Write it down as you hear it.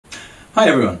Hi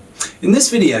everyone. In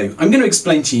this video I'm going to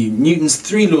explain to you Newton's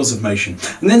 3 laws of motion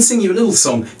and then sing you a little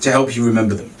song to help you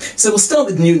remember them. So we'll start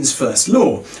with Newton's first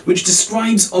law, which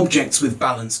describes objects with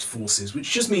balanced forces,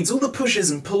 which just means all the pushes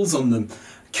and pulls on them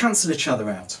cancel each other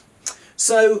out.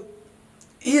 So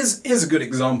here's a good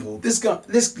example. This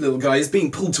little guy is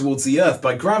being pulled towards the earth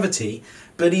by gravity,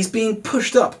 but he's being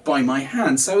pushed up by my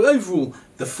hand. So overall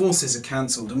the forces are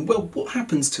cancelled, and well, what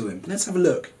happens to him? Let's have a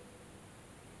look.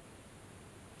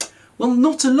 Well,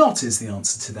 not a lot is the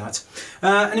answer to that.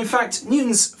 And in fact,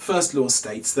 Newton's first law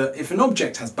states that if an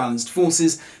object has balanced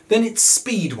forces, then its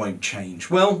speed won't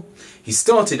change. Well, he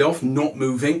started off not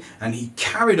moving, and he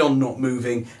carried on not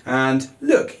moving, and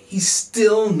look, he's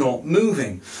still not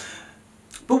moving.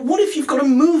 But what if you've got a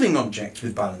moving object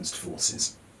with balanced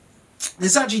forces?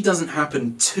 This actually doesn't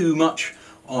happen too much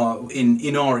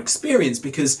in our experience,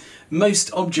 because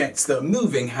most objects that are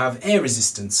moving have air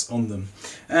resistance on them.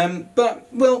 But,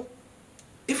 well,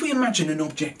 if we imagine an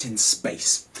object in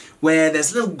space, where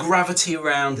there's little gravity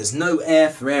around, there's no air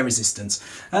for air resistance,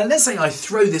 let's say I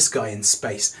throw this guy in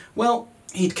space, well,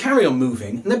 he'd carry on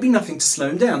moving, and there'd be nothing to slow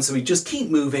him down, so he'd just keep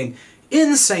moving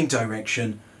in the same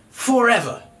direction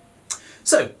forever.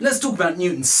 So, let's talk about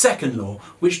Newton's second law,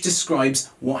 which describes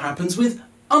what happens with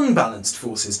unbalanced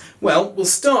forces. Well, we'll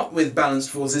start with balanced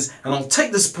forces, and I'll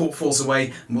take the support force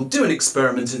away, and we'll do an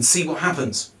experiment and see what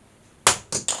happens.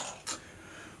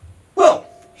 Well,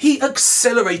 he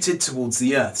accelerated towards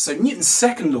the Earth. So Newton's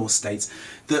second law states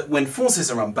that when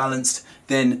forces are unbalanced,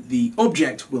 then the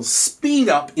object will speed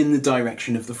up in the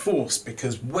direction of the force,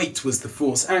 because weight was the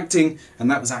force acting, and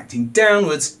that was acting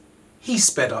downwards. He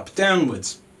sped up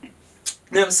downwards.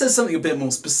 Now it says something a bit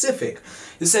more specific.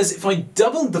 It says if I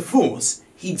doubled the force,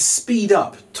 he'd speed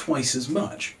up twice as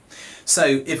much.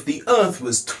 So if the Earth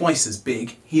was twice as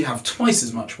big, he'd have twice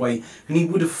as much weight, and he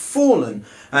would have fallen,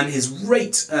 and his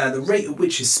rate, the rate at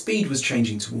which his speed was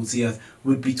changing towards the Earth,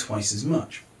 would be twice as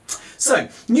much. So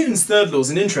Newton's third law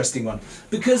is an interesting one,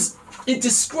 because it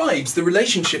describes the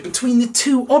relationship between the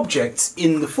two objects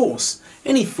in the force.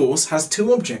 Any force has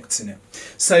two objects in it.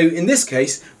 So in this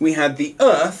case, we had the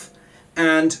Earth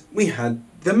and we had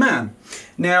the man.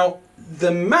 Now,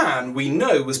 the man we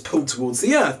know was pulled towards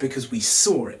the Earth because we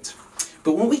saw it.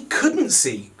 But what we couldn't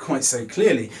see quite so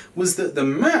clearly was that the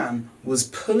man was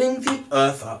pulling the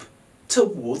Earth up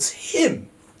towards him.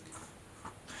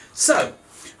 So,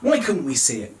 why couldn't we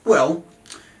see it? Well,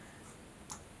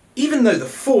 even though the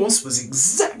force was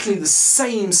exactly the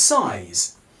same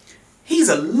size, he's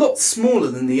a lot smaller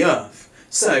than the Earth.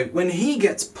 So, when he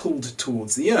gets pulled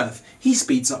towards the Earth, he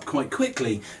speeds up quite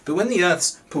quickly. But when the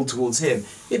Earth's pulled towards him,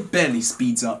 it barely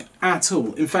speeds up at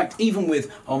all. In fact, even with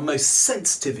our most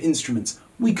sensitive instruments,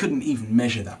 we couldn't even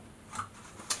measure that.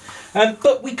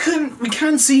 But we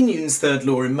can see Newton's third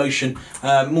law in motion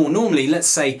more normally. Let's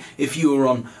say if you were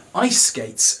on ice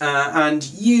skates and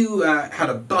you had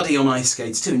a buddy on ice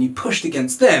skates too, and you pushed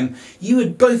against them, you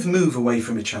would both move away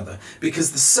from each other,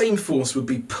 because the same force would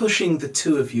be pushing the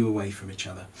two of you away from each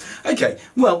other. Okay,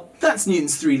 well, that's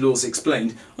Newton's 3 laws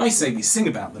explained. I say we sing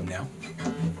about them now.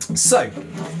 So,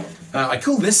 I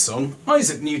call this song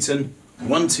Isaac Newton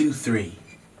 1, 2, 3.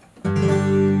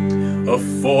 A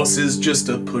force is just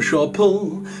a push or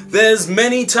pull. There's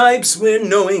many types we're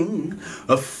knowing.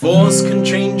 A force can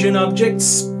change an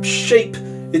object's shape,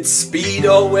 its speed,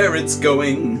 or where it's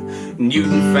going.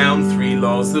 Newton found 3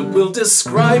 laws that will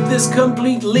describe this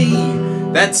completely.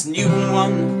 That's Newton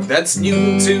 1, that's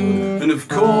Newton 2, and of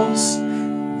course,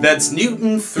 that's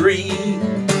Newton 3.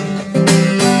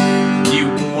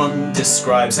 Newton 1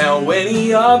 describes how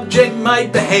any object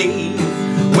might behave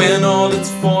when all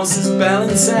its forces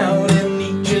balance out in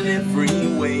each and every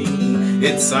way.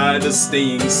 It's either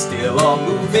staying still or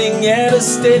moving at a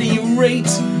steady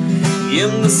rate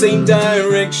in the same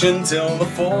direction till the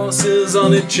forces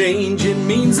on it change. It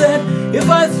means that if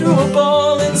I threw a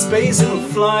ball in space, it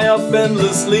would fly off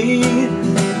endlessly.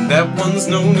 That one's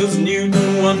known as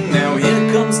Newton 1. Now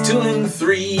here comes 2 and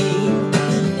 3.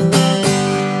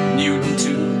 Newton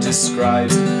 2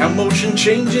 describes how motion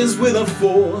changes with a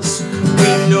force.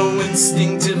 We know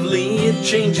instinctively it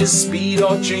changes speed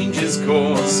or changes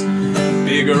course.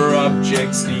 Bigger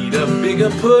objects need a bigger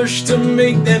push to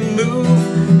make them move,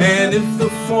 and if the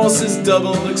force is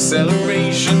doubled,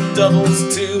 acceleration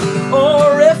doubles too.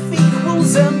 Or F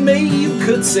equals ma, you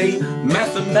could say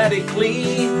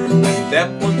mathematically.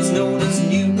 That one's known as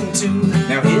Newton 2.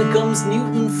 Now here comes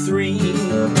Newton 3.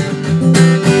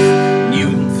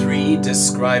 Newton 3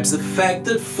 describes the fact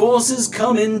that forces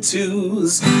come in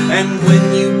twos, and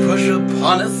when you push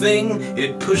upon a thing,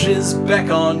 it pushes back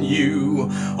on you.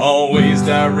 Always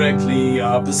directly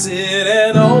opposite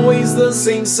and always the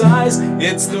same size.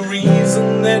 It's the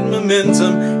reason that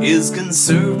momentum is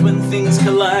conserved when things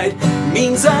collide.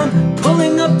 Means I'm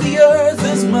pulling up the earth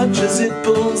as much as it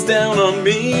pulls down on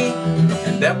me,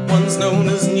 and that one's known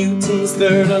as Newton's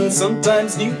third and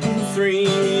sometimes Newton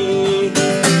 3.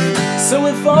 So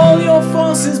if all your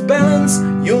forces balance,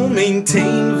 you'll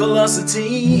maintain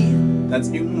velocity. That's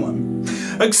Newton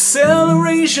 1.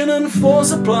 Acceleration and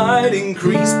force applied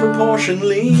increase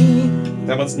proportionally.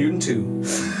 That one's Newton 2.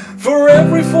 For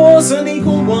every force, an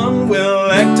equal one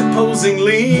will act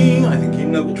opposingly. I think you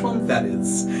know which one that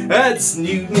is. That's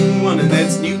Newton 1 and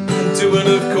that's Newton 2, and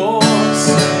of course,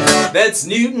 that's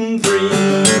Newton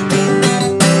 3.